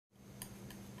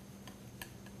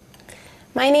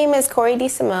My name is Corey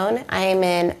DeSimone. I am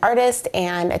an artist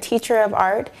and a teacher of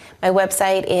art. My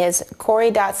website is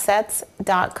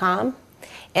corey.sets.com,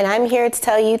 and I'm here to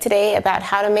tell you today about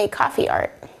how to make coffee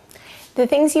art. The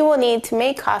things you will need to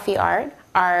make coffee art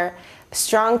are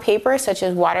strong paper such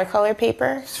as watercolor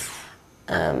paper,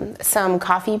 some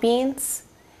coffee beans,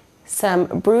 some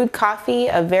brewed coffee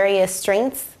of various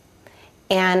strengths,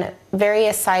 and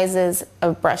various sizes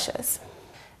of brushes.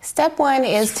 Step one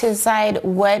is to decide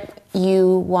what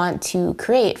you want to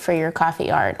create for your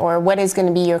coffee art, or what is going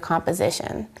to be your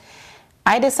composition.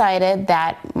 I decided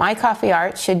that my coffee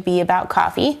art should be about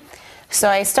coffee, so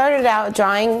I started out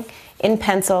drawing in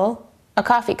pencil a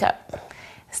coffee cup.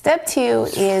 Step two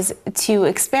is to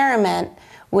experiment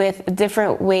with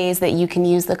different ways that you can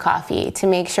use the coffee to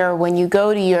make sure when you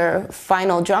go to your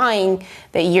final drawing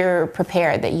that you're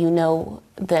prepared, that you know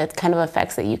the kind of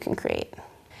effects that you can create.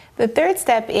 The third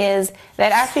step is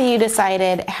that after you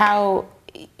decided how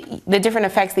the different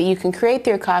effects that you can create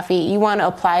through coffee, you want to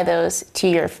apply those to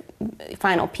your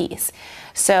final piece.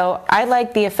 So I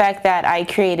like the effect that I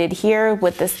created here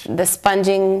with the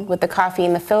sponging with the coffee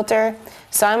in the filter.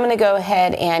 So I'm going to go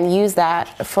ahead and use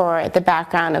that for the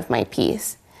background of my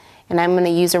piece. And I'm going to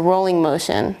use a rolling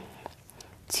motion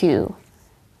to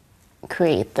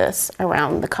create this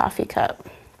around the coffee cup.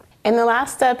 And the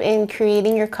last step in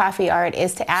creating your coffee art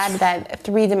is to add that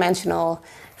three-dimensional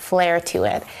flair to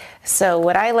it. So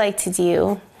what I like to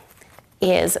do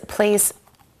is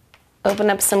open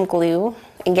up some glue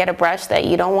and get a brush that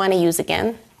you don't want to use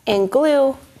again, and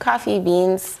glue coffee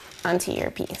beans onto your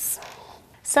piece.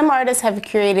 Some artists have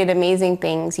created amazing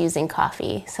things using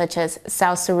coffee, such as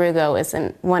Sal Sarugo is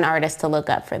one artist to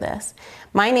look up for this.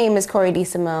 My name is Corey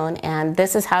DeSimone, and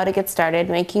this is how to get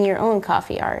started making your own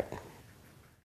coffee art.